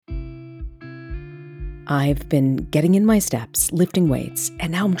I've been getting in my steps, lifting weights,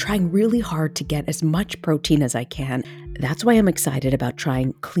 and now I'm trying really hard to get as much protein as I can. That's why I'm excited about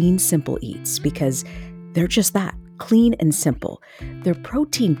trying Clean Simple Eats, because they're just that, clean and simple. Their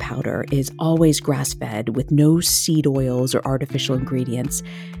protein powder is always grass-fed with no seed oils or artificial ingredients.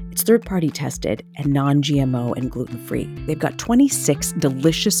 It's third-party tested and non-GMO and gluten-free. They've got 26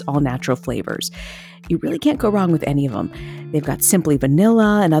 delicious all-natural flavors. You really can't go wrong with any of them. They've got simply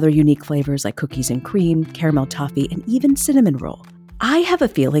vanilla and other unique flavors like cookies and cream, caramel toffee, and even cinnamon roll. I have a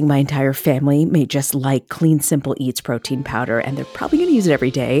feeling my entire family may just like Clean Simple Eats protein powder, and they're probably going to use it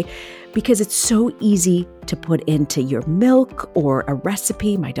every day because it's so easy to put into your milk or a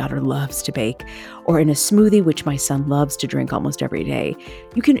recipe my daughter loves to bake, or in a smoothie which my son loves to drink almost every day.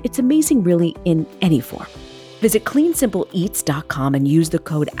 It's amazing really in any form. Visit cleansimpleeats.com and use the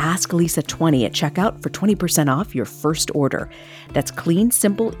code AskLisa20 at checkout for 20% off your first order. That's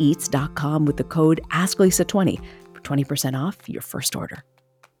cleansimpleeats.com with the code AskLisa20 for 20% off your first order.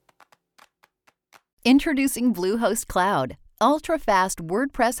 Introducing Bluehost Cloud, ultra-fast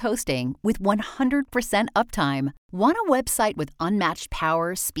WordPress hosting with 100% uptime. Want a website with unmatched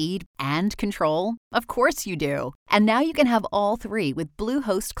power, speed, and control? Of course you do. And now you can have all three with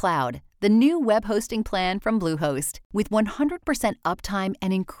Bluehost Cloud, the new web hosting plan from Bluehost. With 100% uptime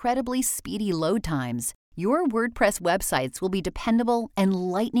and incredibly speedy load times, your WordPress websites will be dependable and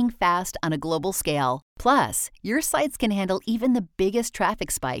lightning fast on a global scale. Plus, your sites can handle even the biggest traffic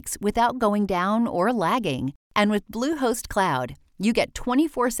spikes without going down or lagging. And with Bluehost Cloud, you get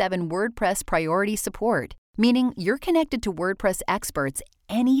 24/7 WordPress priority support, meaning you're connected to WordPress experts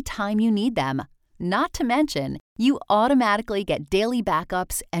anytime you need them. Not to mention, you automatically get daily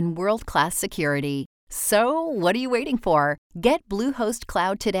backups and world-class security. So, what are you waiting for? Get Bluehost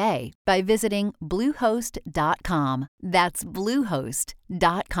Cloud today by visiting Bluehost.com. That's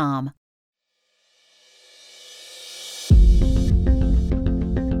Bluehost.com.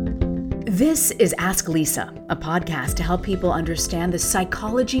 This is Ask Lisa, a podcast to help people understand the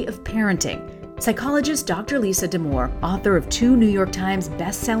psychology of parenting. Psychologist Dr. Lisa Damour, author of 2 New York Times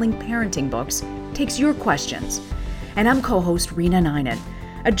best-selling parenting books, takes your questions. And I'm co-host Rena Ninan,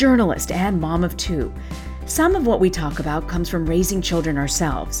 a journalist and mom of 2. Some of what we talk about comes from raising children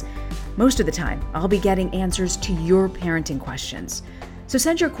ourselves. Most of the time, I'll be getting answers to your parenting questions. So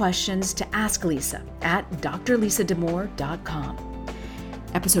send your questions to Ask Lisa at drlisadamour.com.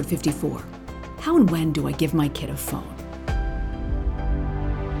 Episode 54, How and When Do I Give My Kid a Phone?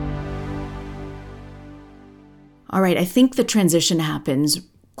 All right, I think the transition happens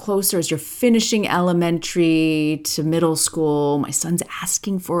closer as you're finishing elementary to middle school. My son's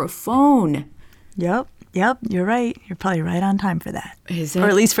asking for a phone. Yep, you're right. You're probably right on time for that. Is it? Or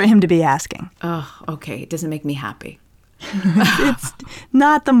at least for him to be asking. Oh, okay. It doesn't make me happy. It's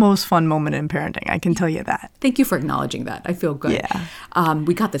not the most fun moment in parenting, I can tell you that. Thank you for acknowledging that. I feel good. Yeah.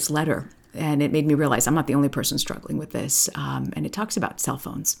 We got this letter, and it made me realize I'm not the only person struggling with this, and it talks about cell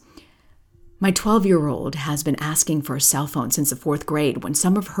phones. My 12-year-old has been asking for a cell phone since the 4th grade when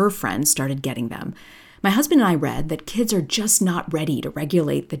some of her friends started getting them. My husband and I read that kids are just not ready to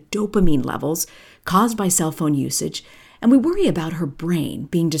regulate the dopamine levels caused by cell phone usage, and we worry about her brain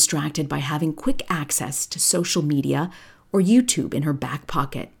being distracted by having quick access to social media or YouTube in her back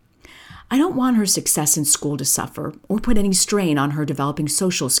pocket. I don't want her success in school to suffer or put any strain on her developing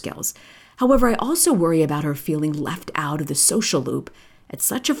social skills. However, I also worry about her feeling left out of the social loop at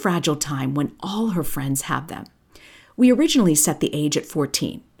such a fragile time when all her friends have them. We originally set the age at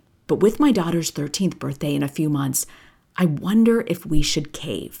 14, but with my daughter's 13th birthday in a few months, I wonder if we should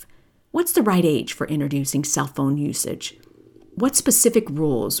cave. What's the right age for introducing cell phone usage? What specific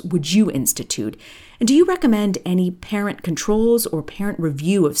rules would you institute? And do you recommend any parent controls or parent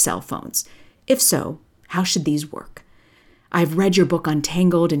review of cell phones? If so, how should these work? I've read your book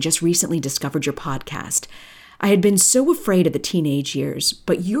Untangled and just recently discovered your podcast. I had been so afraid of the teenage years,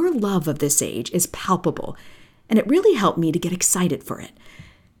 but your love of this age is palpable, and it really helped me to get excited for it.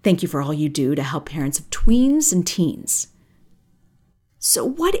 Thank you for all you do to help parents of tweens and teens. So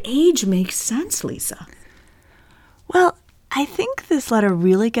what age makes sense, Lisa? Well, I think this letter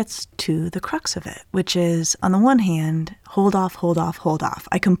really gets to the crux of it, which is, on the one hand, hold off.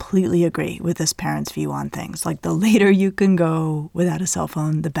 I completely agree with this parent's view on things. Like, the later you can go without a cell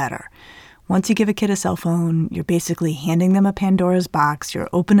phone, the better. Once you give a kid a cell phone, you're basically handing them a Pandora's box. You're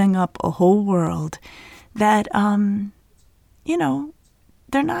opening up a whole world that, they're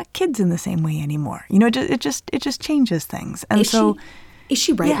not kids in the same way anymore. It just changes things. And Is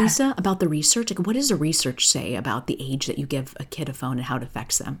she right, yeah, Lisa, about the research? Like, what does the research say about the age that you give a kid a phone and how it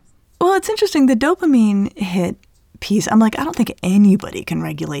affects them? Well, it's interesting. The dopamine hit piece, I'm like, I don't think anybody can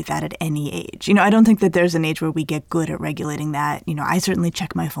regulate that at any age. I don't think that there's an age where we get good at regulating that. I certainly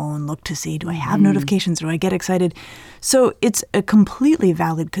check my phone, look to see, do I have notifications? Do I get excited? So it's a completely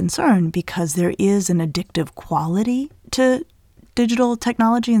valid concern because there is an addictive quality to digital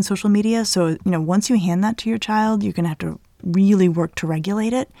technology and social media. So, once you hand that to your child, you're going to have to really work to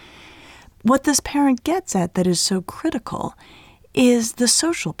regulate it. What this parent gets at that is so critical is the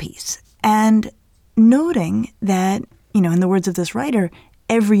social piece and noting that, in the words of this writer,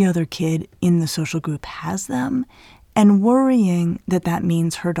 every other kid in the social group has them and worrying that that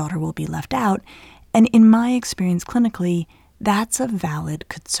means her daughter will be left out. And in my experience clinically, that's a valid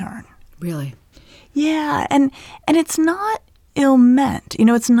concern. Really? Yeah. And it's not ill meant.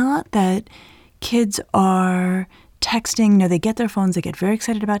 It's not that kids are texting, they get their phones, they get very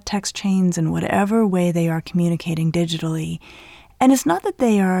excited about text chains and whatever way they are communicating digitally. And it's not that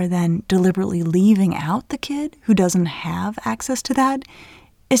they are then deliberately leaving out the kid who doesn't have access to that.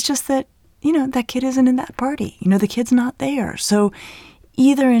 It's just that, that kid isn't in that party. The kid's not there. So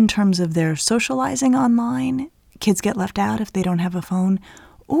either in terms of their socializing online, kids get left out if they don't have a phone,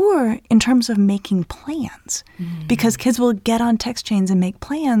 or in terms of making plans. Because kids will get on text chains and make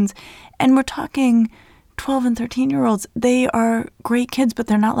plans. And we're talking 12 and 13-year-olds, they are great kids, but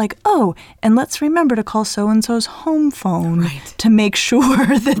they're not like, oh, and let's remember to call so-and-so's home phone to make sure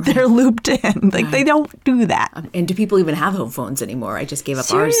that they're looped in. They don't do that. And do people even have home phones anymore? I just gave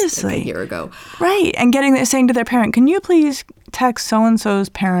up ours a year ago. Right. And saying to their parent, can you please text so-and-so's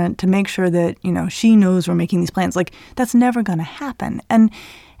parent to make sure that, she knows we're making these plans? That's never going to happen.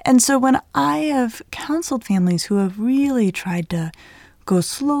 And so when I have counseled families who have really tried to go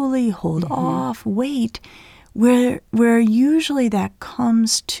slowly, hold off, wait, where usually that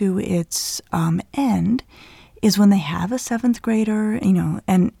comes to its end is when they have a 7th grader,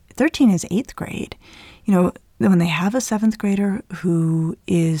 and 13 is 8th grade, when they have a 7th grader who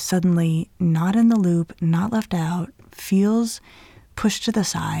is suddenly not in the loop, not left out, feels pushed to the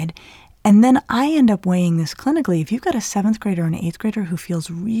side. And then I end up weighing this clinically. If you've got a 7th grader and an 8th grader who feels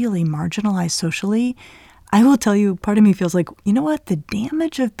really marginalized socially, I will tell you, part of me feels like, you know what? The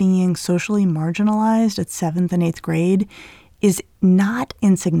damage of being socially marginalized at 7th and 8th grade is not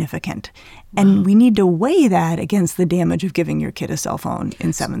insignificant. And we need to weigh that against the damage of giving your kid a cell phone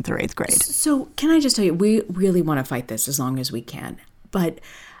in 7th or 8th grade. So can I just tell you, we really want to fight this as long as we can. But,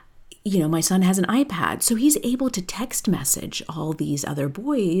 my son has an iPad, so he's able to text message all these other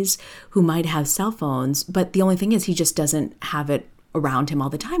boys who might have cell phones. But the only thing is he just doesn't have it around him all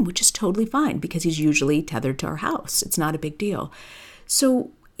the time, which is totally fine because he's usually tethered to our house. It's not a big deal.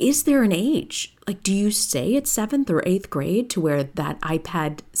 So is there an age? Do you say it's 7th or 8th grade to where that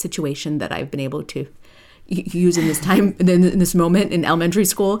iPad situation that I've been able to use in this time, in this moment in elementary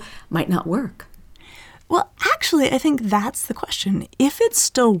school might not work? Well, actually, I think that's the question. If it's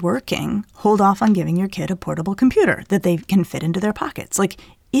still working, hold off on giving your kid a portable computer that they can fit into their pockets.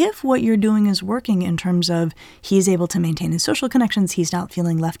 If what you're doing is working in terms of he's able to maintain his social connections, he's not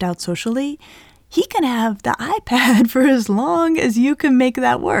feeling left out socially, he can have the iPad for as long as you can make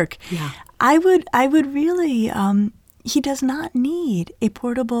that work. Yeah. I would really, he does not need a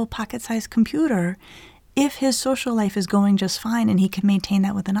portable pocket-sized computer if his social life is going just fine and he can maintain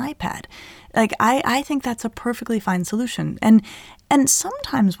that with an iPad. I think that's a perfectly fine solution. And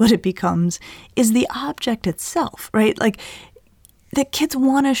sometimes what it becomes is the object itself, right? The kids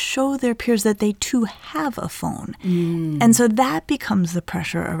want to show their peers that they too have a phone. And so that becomes the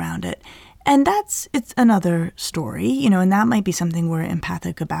pressure around it. And it's another story, and that might be something we're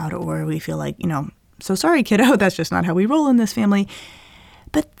empathic about or we feel like, so sorry, kiddo, that's just not how we roll in this family.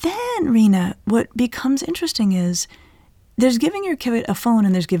 But then, Rena, what becomes interesting is there's giving your kid a phone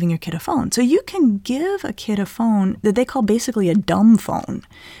and there's giving your kid a phone. So you can give a kid a phone that they call basically a dumb phone,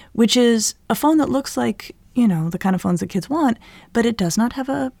 which is a phone that looks like the kind of phones that kids want, but it does not have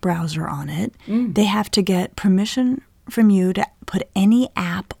a browser on it. They have to get permission from you to put any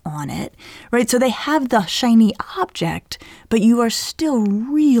app on it, right? So they have the shiny object, but you are still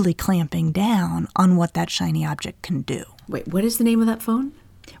really clamping down on what that shiny object can do. Wait, what is the name of that phone?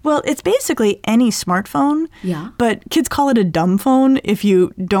 Well, it's basically any smartphone, but kids call it a dumb phone if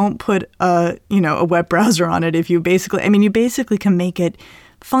you don't put a web browser on it. If you you basically can make it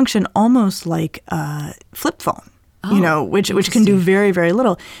function almost like a flip phone, which can do very, very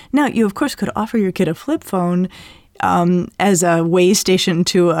little. Now, you, of course, could offer your kid a flip phone as a way station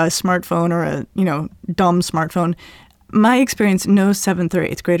to a smartphone or a, dumb smartphone. My experience, no 7th or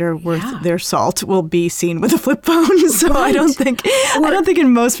 8th grader worth their salt will be seen with a flip phone. So I don't think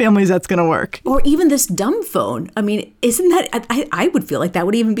in most families that's going to work. Or even this dumb phone. I mean, isn't that, I would feel like that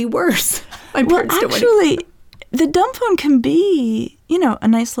would even be worse. Well, actually, The dumb phone can be, a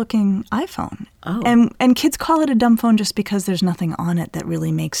nice-looking iPhone. Oh. And kids call it a dumb phone just because there's nothing on it that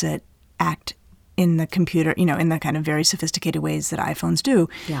really makes it act in the computer, in the kind of very sophisticated ways that iPhones do.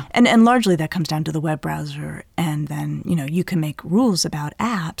 Yeah. And largely that comes down to the web browser. And then, you can make rules about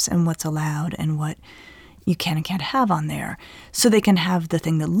apps and what's allowed and what you can and can't have on there. So they can have the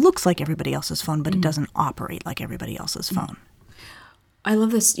thing that looks like everybody else's phone, but it doesn't operate like everybody else's phone. I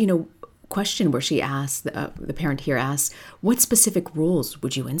love this, question where she asks, the parent here asks, what specific rules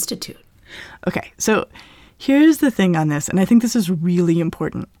would you institute? Okay, so here's the thing on this, and I think this is really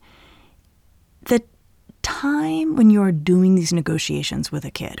important. The time when you're doing these negotiations with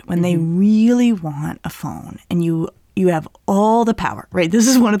a kid, when they really want a phone and you have all the power, right? This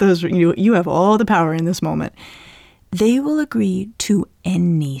is one of those, you have all the power in this moment. They will agree to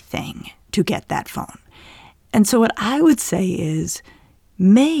anything to get that phone. And so what I would say is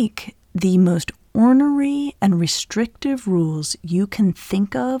make the most ornery and restrictive rules you can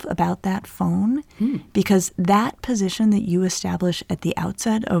think of about that phone, because that position that you establish at the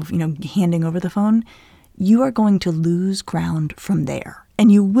outset of, handing over the phone, you are going to lose ground from there,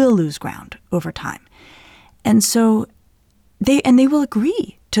 and you will lose ground over time. And so they will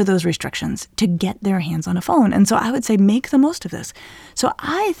agree to those restrictions to get their hands on a phone. And so I would say make the most of this. So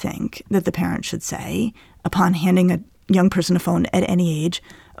I think that the parent should say, upon handing a young person a phone at any age,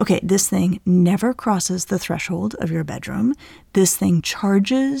 okay, this thing never crosses the threshold of your bedroom. This thing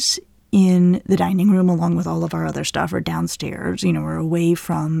charges in the dining room along with all of our other stuff, or downstairs, or away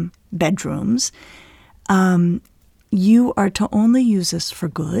from bedrooms. You are to only use this for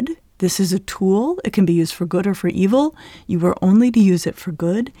good. This is a tool. It can be used for good or for evil. You are only to use it for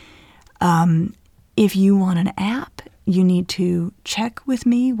good. If you want an app, you need to check with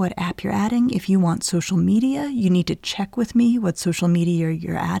me what app you're adding. If you want social media, you need to check with me what social media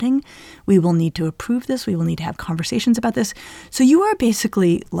you're adding. We will need to approve this. We will need to have conversations about this. So you are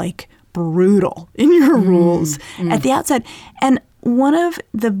basically like brutal in your rules at the outset. And one of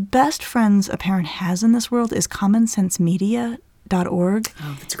the best friends a parent has in this world is commonsensemedia.org.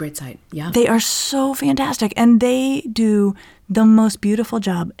 Oh, that's a great site. Yeah. They are so fantastic, and they do the most beautiful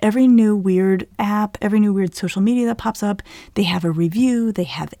job. Every new weird app, every new weird social media that pops up, they have a review, they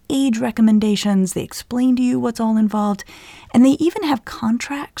have age recommendations, they explain to you what's all involved, and they even have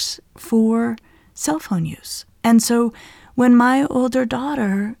contracts for cell phone use. And so when my older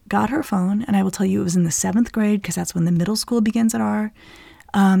daughter got her phone, and I will tell you it was in the 7th grade because that's when the middle school begins at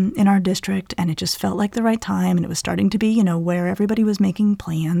in our district, and it just felt like the right time, and it was starting to be, where everybody was making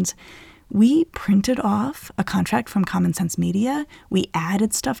plans. We printed off a contract from Common Sense Media. We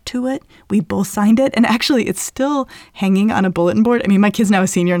added stuff to it. We both signed it. And actually, it's still hanging on a bulletin board. I mean, my kid's now a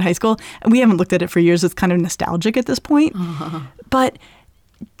senior in high school, and we haven't looked at it for years. It's kind of nostalgic at this point. But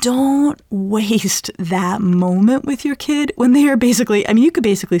don't waste that moment with your kid when they are basically, you could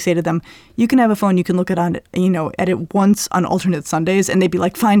basically say to them, you can have a phone, you can look at it once on alternate Sundays, and they'd be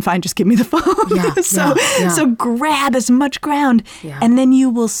like, fine, just give me the phone. Yeah, So grab as much ground, and then you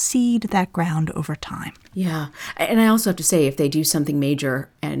will cede that ground over time. Yeah. And I also have to say, if they do something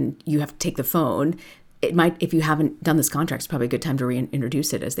major and you have to take the phone, it might, if you haven't done this contract, it's probably a good time to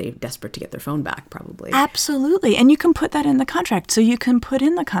reintroduce it as they're desperate to get their phone back, probably. Absolutely. And you can put that in the contract. So you can put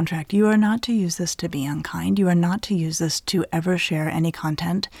in the contract, you are not to use this to be unkind. You are not to use this to ever share any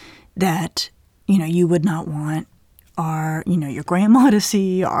content that, you would not want your grandma to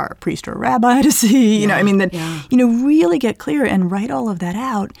see, our priest or rabbi to see, really get clear and write all of that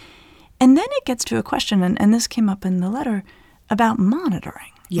out. And then it gets to a question, and this came up in the letter, about monitoring.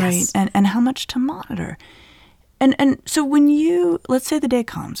 Yes. Right? And how much to monitor. And so when let's say the day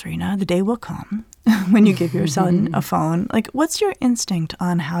comes, Rena, the day will come when you give your son a phone, like what's your instinct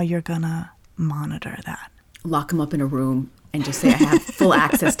on how you're going to monitor that? Lock him up in a room and just say, I have full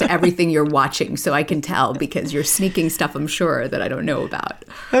access to everything you're watching so I can tell, because you're sneaking stuff, I'm sure, that I don't know about.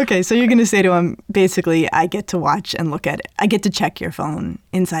 Okay, so you're going to say to him, basically, I get to watch and look at it. I get to check your phone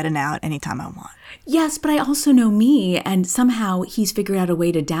inside and out anytime I want. Yes, but I also know me, and somehow he's figured out a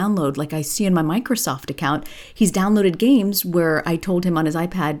way to download, like I see in my Microsoft account, he's downloaded games where I told him on his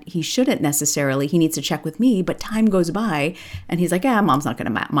iPad he shouldn't necessarily, he needs to check with me, but time goes by, and he's like, Mom's not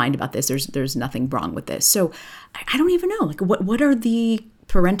going to mind about this, there's nothing wrong with this. So I don't even know, like what are the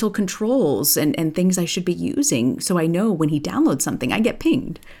parental controls and things I should be using so I know when he downloads something, I get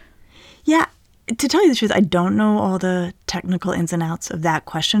pinged. Yeah. To tell you the truth, I don't know all the technical ins and outs of that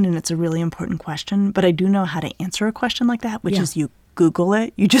question, and it's a really important question, but I do know how to answer a question like that, which is you Google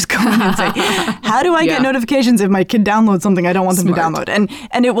it. You just go in and say, how do I get notifications if my kid downloads something I don't want them to download?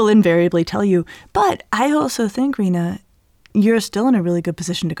 And it will invariably tell you. But I also think, Rena, you're still in a really good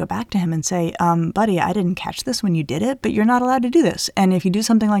position to go back to him and say, buddy, I didn't catch this when you did it, but you're not allowed to do this. And if you do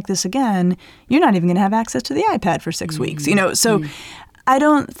something like this again, you're not even going to have access to the iPad for 6 weeks. So I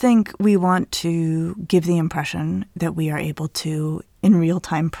don't think we want to give the impression that we are able to, in real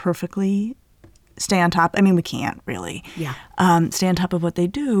time, perfectly stay on top. I mean, we can't really stay on top of what they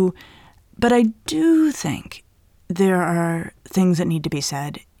do. But I do think there are things that need to be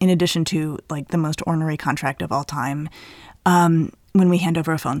said in addition to like the most ornery contract of all time when we hand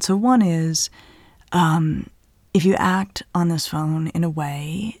over a phone. So one is if you act on this phone in a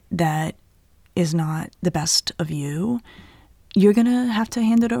way that is not the best of you, you're going to have to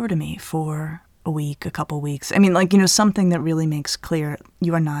hand it over to me for a week, a couple weeks. I mean, something that really makes clear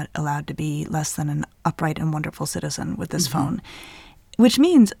you are not allowed to be less than an upright and wonderful citizen with this phone, which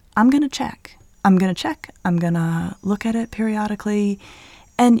means I'm going to check. I'm going to look at it periodically.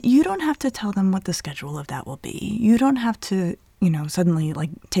 And you don't have to tell them what the schedule of that will be. You don't have to, suddenly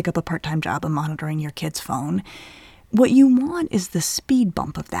take up a part-time job of monitoring your kid's phone. What you want is the speed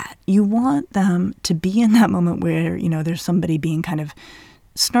bump of that. You want them to be in that moment where, there's somebody being kind of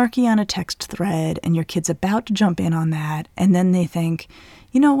snarky on a text thread and your kid's about to jump in on that. And then they think,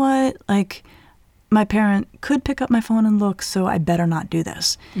 you know what, my parent could pick up my phone and look, so I better not do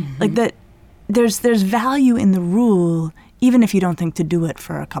this. That. There's value in the rule, even if you don't think to do it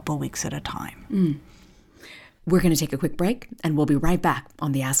for a couple weeks at a time. We're going to take a quick break, and we'll be right back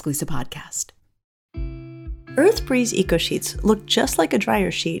on the Ask Lisa podcast. EarthBreeze EcoSheets look just like a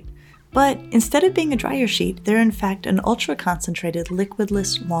dryer sheet, but instead of being a dryer sheet, they're in fact an ultra-concentrated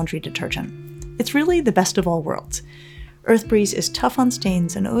liquidless laundry detergent. It's really the best of all worlds. EarthBreeze is tough on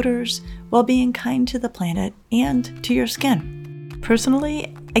stains and odors while being kind to the planet and to your skin.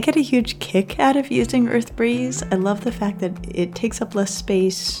 Personally, I get a huge kick out of using EarthBreeze. I love the fact that it takes up less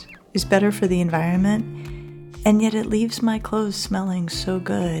space, is better for the environment, and yet it leaves my clothes smelling so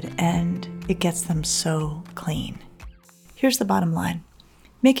good and it gets them so clean. Here's the bottom line.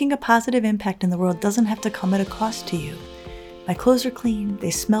 Making a positive impact in the world doesn't have to come at a cost to you. My clothes are clean,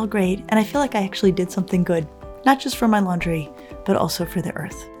 they smell great, and I feel like I actually did something good, not just for my laundry, but also for the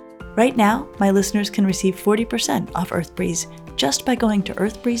earth. Right now, my listeners can receive 40% off EarthBreeze just by going to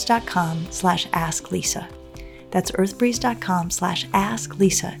earthbreeze.com/asklisa. That's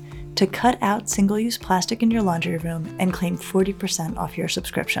earthbreeze.com/asklisa to cut out single-use plastic in your laundry room and claim 40% off your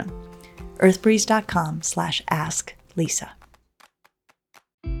subscription. earthbreeze.com/asklisa.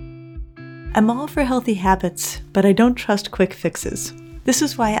 I'm all for healthy habits, but I don't trust quick fixes. This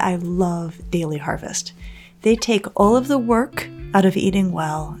is why I love Daily Harvest. They take all of the work out of eating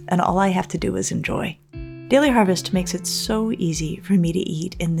well, and all I have to do is enjoy. Daily Harvest makes it so easy for me to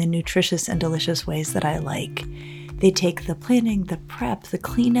eat in the nutritious and delicious ways that I like. They take the planning, the prep, the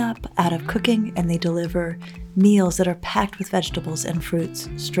cleanup out of cooking, and they deliver meals that are packed with vegetables and fruits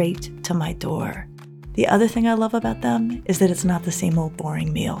straight to my door. The other thing I love about them is that it's not the same old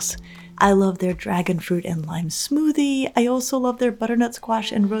boring meals. I love their dragon fruit and lime smoothie. I also love their butternut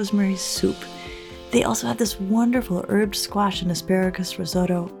squash and rosemary soup. They also have this wonderful herbed squash and asparagus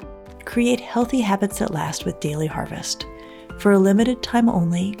risotto. Create healthy habits that last with Daily Harvest. For a limited time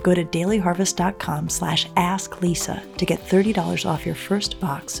only, go to dailyharvest.com/asklisa to get $30 off your first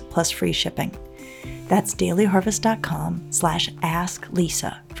box plus free shipping. That's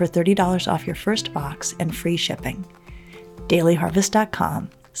dailyharvest.com/asklisa for $30 off your first box and free shipping.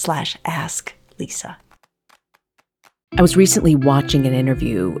 dailyharvest.com/asklisa. I was recently watching an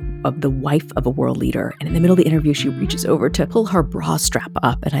interview of the wife of a world leader, and in the middle of the interview, she reaches over to pull her bra strap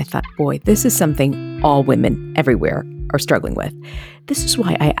up, and I thought, boy, this is something all women everywhere are struggling with. This is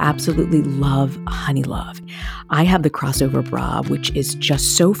why I absolutely love Honeylove. I have the crossover bra, which is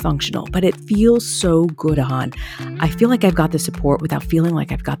just so functional, but it feels so good on. I feel like I've got the support without feeling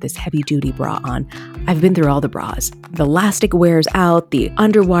like I've got this heavy-duty bra on. I've been through all the bras. The elastic wears out, the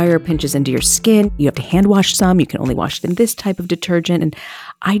underwire pinches into your skin, you have to hand wash some, you can only wash it in this type of detergent, and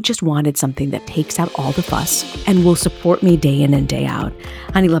I just wanted something that takes out all the fuss and will support me day in and day out.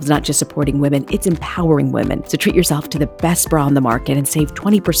 Honeylove's not just supporting women, it's empowering women. So treat yourself to the best bra on the market and save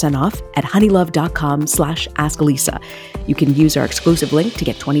 20% off at honeylove.com/askalisa. You can use our exclusive link to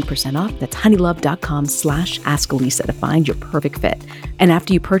get 20% off. That's honeylove.com/askalisa to find your perfect fit. And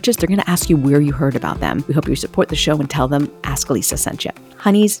after you purchase, they're going to ask you where you heard about them. We hope you support the show and tell them Askalisa sent you.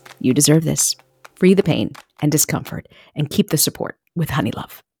 Honeys, you deserve this. Free the pain and discomfort and keep the support with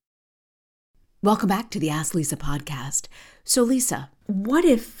Honeylove. Welcome back to the Ask Lisa podcast. So Lisa, what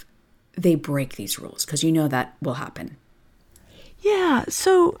if they break these rules? Because you know that will happen. Yeah,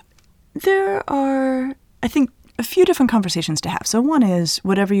 so there are, I think, a few different conversations to have. So one is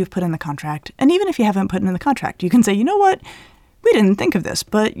whatever you've put in the contract. And even if you haven't put it in the contract, you can say, you know what? We didn't think of this,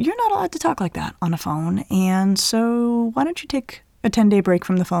 but you're not allowed to talk like that on a phone. And so why don't you take a 10-day break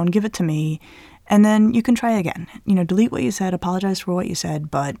from the phone, give it to me, and then you can try again. Delete what you said, apologize for what you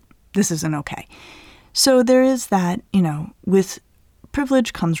said, but this isn't okay. So there is that, with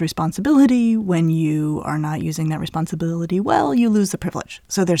privilege comes responsibility. When you are not using that responsibility well, you lose the privilege.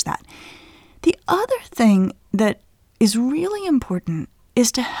 So there's that. The other thing that is really important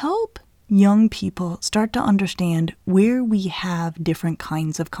is to help young people start to understand where we have different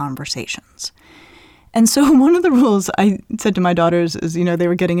kinds of conversations. And so one of the rules I said to my daughters is, they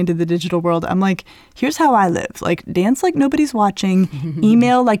were getting into the digital world. I'm like, here's how I live. Like, dance like nobody's watching,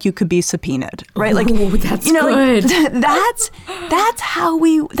 email like you could be subpoenaed, right? Like, that's good. That's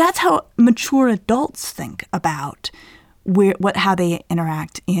how mature adults think about how they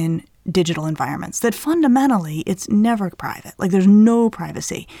interact in digital environments. That fundamentally, it's never private. Like, there's no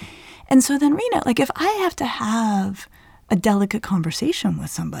privacy. And so then, Rena, like, if I have to have a delicate conversation with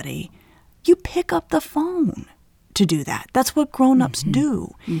somebody, you pick up the phone to do that. That's what grown-ups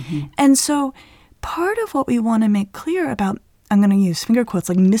do. And so part of what we want to make clear about, I'm going to use finger quotes,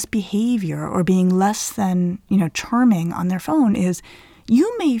 like misbehavior or being less than, charming on their phone is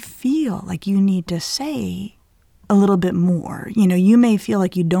you may feel like you need to say a little bit more. You may feel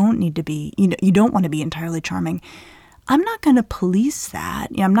like you don't need to be, you don't want to be entirely charming. I'm not going to police that.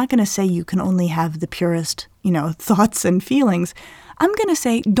 I'm not going to say you can only have the purest, thoughts and feelings. I'm going to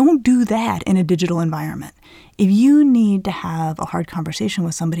say, don't do that in a digital environment. If you need to have a hard conversation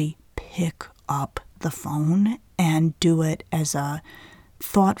with somebody, pick up the phone and do it as a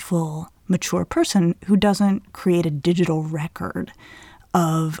thoughtful, mature person who doesn't create a digital record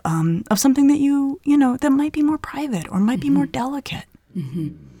of something that that might be more private or might be more delicate.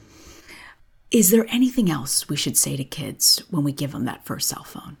 Is there anything else we should say to kids when we give them that first cell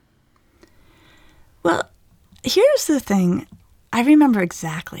phone? Well, here's the thing. I remember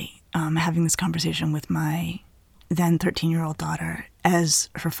exactly having this conversation with my then 13-year-old daughter as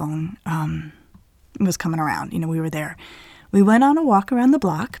her phone was coming around. We were there. We went on a walk around the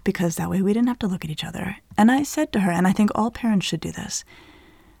block because that way we didn't have to look at each other. And I said to her, and I think all parents should do this,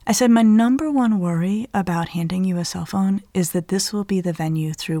 I said, my number one worry about handing you a cell phone is that this will be the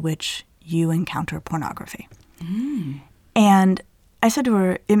venue through which you encounter pornography. And I said to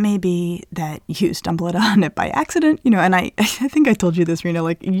her, it may be that you stumbled on it by accident, and I think I told you this, Rena,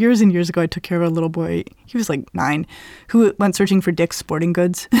 like years and years ago, I took care of a little boy, he was like 9, who went searching for Dick's Sporting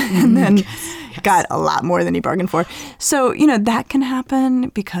Goods and then got a lot more than he bargained for. So, that can happen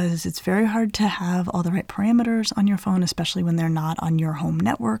because it's very hard to have all the right parameters on your phone, especially when they're not on your home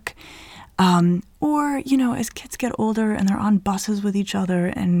network. Or, as kids get older and they're on buses with each other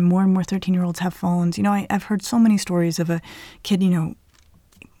and more 13-year-olds have phones, I've heard so many stories of a kid,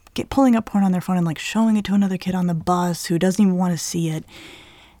 pulling up porn on their phone and like showing it to another kid on the bus who doesn't even want to see it.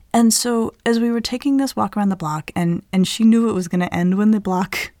 And so as we were taking this walk around the block and she knew it was going to end when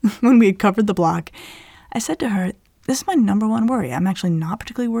we had covered the block, I said to her, this is my number one worry. I'm actually not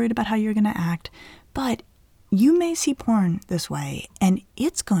particularly worried about how you're going to act, but you may see porn this way, and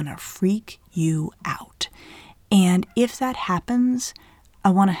it's going to freak you out. And if that happens,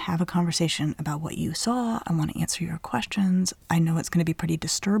 I want to have a conversation about what you saw. I want to answer your questions. I know it's going to be pretty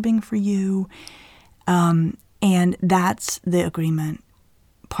disturbing for you. And that's the agreement,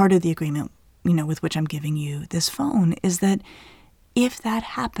 part of the agreement, with which I'm giving you this phone, is that if that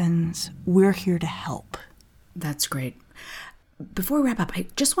happens, we're here to help. That's great. Before we wrap up, I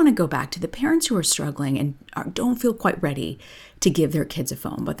just want to go back to the parents who are struggling and don't feel quite ready to give their kids a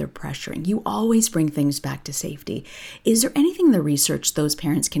phone, but they're pressuring. You always bring things back to safety. Is there anything in the research those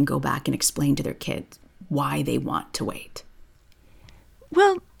parents can go back and explain to their kids why they want to wait?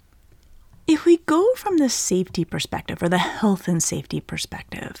 Well, if we go from the safety perspective or the health and safety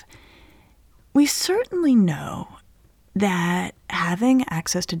perspective, we certainly know that having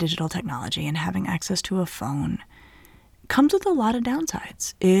access to digital technology and having access to a phone comes with a lot of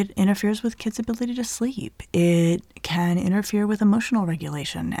downsides. It interferes with kids' ability to sleep. It can interfere with emotional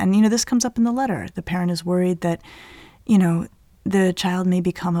regulation. And, this comes up in the letter. The parent is worried that, the child may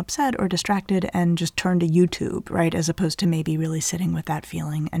become upset or distracted and just turn to YouTube, right, as opposed to maybe really sitting with that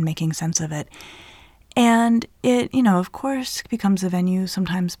feeling and making sense of it. And it, of course, becomes a venue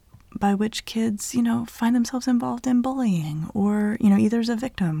sometimes by which kids, find themselves involved in bullying or, either as a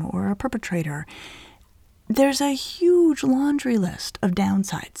victim or a perpetrator. There's a huge laundry list of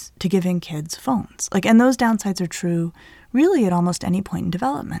downsides to giving kids phones. And those downsides are true really at almost any point in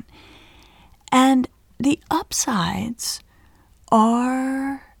development. And the upsides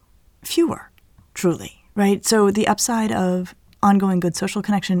are fewer, truly, right? So the upside of ongoing good social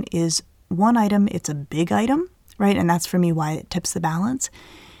connection is one item, it's a big item, right? And that's for me why it tips the balance.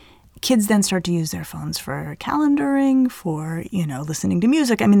 Kids then start to use their phones for calendaring, for, listening to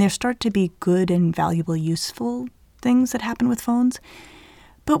music. I mean, there start to be good and valuable, useful things that happen with phones.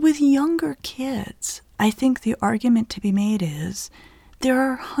 But with younger kids, I think the argument to be made is there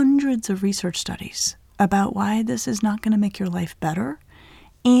are hundreds of research studies about why this is not going to make your life better.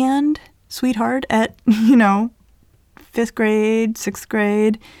 And, sweetheart, at, 5th grade, 6th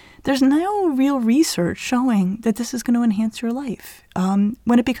grade, there's no real research showing that this is going to enhance your life.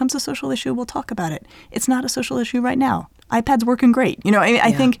 When it becomes a social issue, we'll talk about it. It's not a social issue right now. iPad's working great.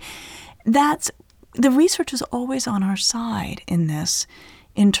 I think the research is always on our side in this,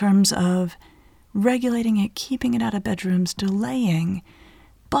 in terms of regulating it, keeping it out of bedrooms, delaying,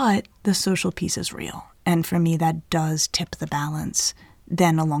 but the social piece is real. And for me, that does tip the balance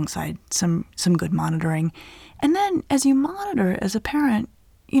then alongside some good monitoring. And then as you monitor as a parent,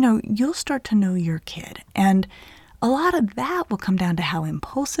 you'll start to know your kid. And a lot of that will come down to how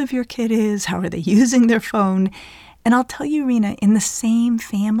impulsive your kid is, how are they using their phone. And I'll tell you, Rena, in the same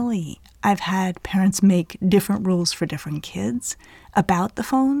family, I've had parents make different rules for different kids about the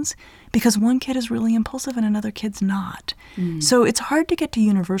phones because one kid is really impulsive and another kid's not. So it's hard to get to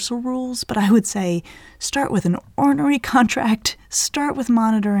universal rules, but I would say start with an ornery contract, start with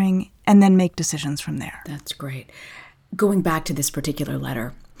monitoring, and then make decisions from there. That's great. Going back to this particular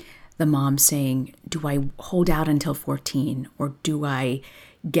letter, the mom saying, do I hold out until 14 or do I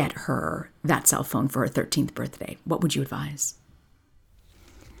get her that cell phone for her 13th birthday? What would you advise?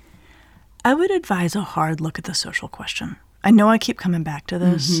 I would advise a hard look at the social question. I know I keep coming back to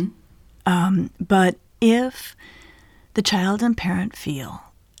this, but if the child and parent feel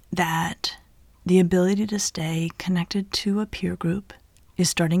that the ability to stay connected to a peer group is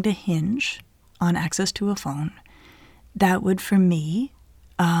starting to hinge on access to a phone, that would, for me,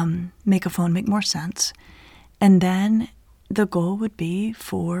 make a phone make more sense. And then the goal would be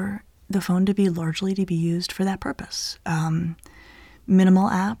for the phone to be largely to be used for that purpose. Minimal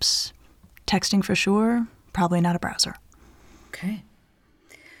apps, texting for sure, probably not a browser. Okay.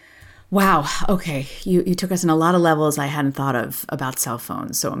 Wow. Okay. You took us in a lot of levels I hadn't thought of about cell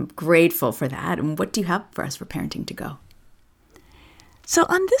phones. So I'm grateful for that. And what do you have for us for Parenting to Go? So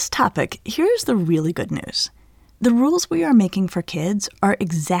on this topic, here's the really good news. The rules we are making for kids are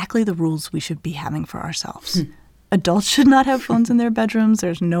exactly the rules we should be having for ourselves. Adults should not have phones in their bedrooms.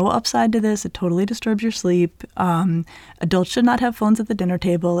 There's no upside to this. It totally disturbs your sleep. Adults should not have phones at the dinner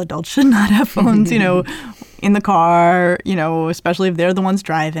table. Adults should not have phones, in the car, especially if they're the ones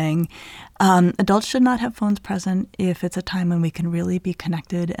driving. Adults should not have phones present if it's a time when we can really be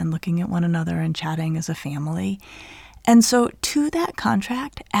connected and looking at one another and chatting as a family. And so to that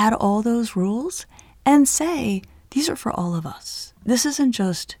contract, add all those rules and say, these are for all of us. This isn't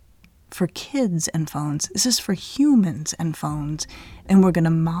just for kids and phones. This is for humans and phones. And we're going to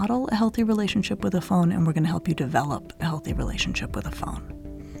model a healthy relationship with a phone, and we're going to help you develop a healthy relationship with a phone.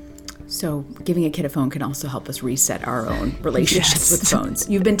 So giving a kid a phone can also help us reset our own relationships with phones.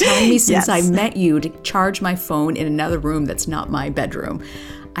 You've been telling me since I met you to charge my phone in another room that's not my bedroom.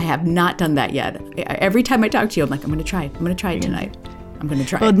 I have not done that yet. Every time I talk to you, I'm like, I'm going to try it. I'm going to try it tonight. I'm going to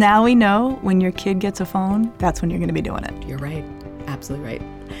try it. Well, now we know when your kid gets a phone, that's when you're going to be doing it. You're right. Absolutely right.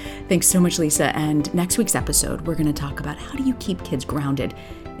 Thanks so much, Lisa. And next week's episode, we're going to talk about how do you keep kids grounded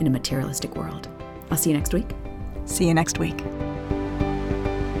in a materialistic world. I'll see you next week. See you next week.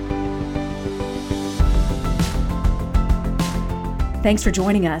 Thanks for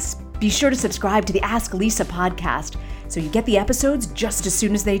joining us. Be sure to subscribe to the Ask Lisa podcast so you get the episodes just as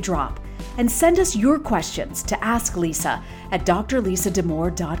soon as they drop. And send us your questions to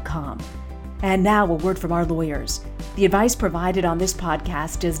asklisa@drlisadamour.com. And now a word from our lawyers. The advice provided on this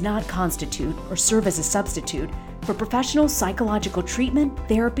podcast does not constitute or serve as a substitute for professional psychological treatment,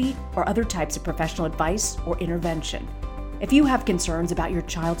 therapy, or other types of professional advice or intervention. If you have concerns about your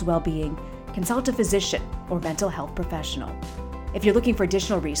child's well-being, consult a physician or mental health professional. If you're looking for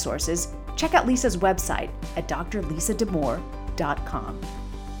additional resources, check out Lisa's website at drlisadamour.com.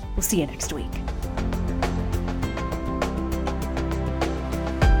 We'll see you next week.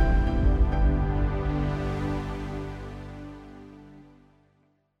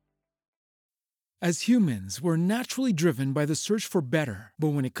 As humans, we're naturally driven by the search for better.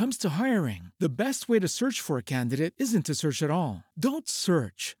 But when it comes to hiring, the best way to search for a candidate isn't to search at all. Don't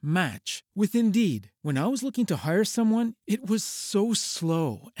search, match with Indeed. When I was looking to hire someone, it was so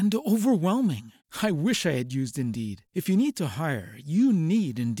slow and overwhelming. I wish I had used Indeed. If you need to hire, you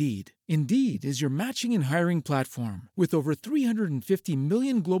need Indeed. Indeed is your matching and hiring platform with over 350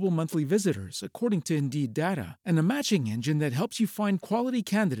 million global monthly visitors, according to Indeed data, and a matching engine that helps you find quality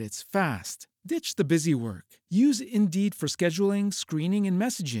candidates fast. Ditch the busy work. Use Indeed for scheduling, screening, and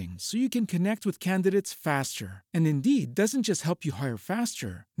messaging so you can connect with candidates faster. And Indeed doesn't just help you hire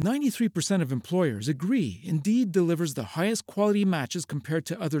faster. 93% of employers agree Indeed delivers the highest quality matches compared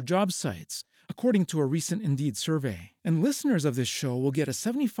to other job sites, according to a recent Indeed survey. And listeners of this show will get a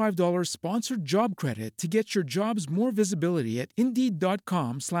 $75 sponsored job credit to get your jobs more visibility at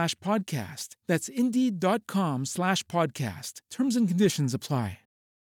Indeed.com/podcast. That's Indeed.com/podcast. Terms and conditions apply.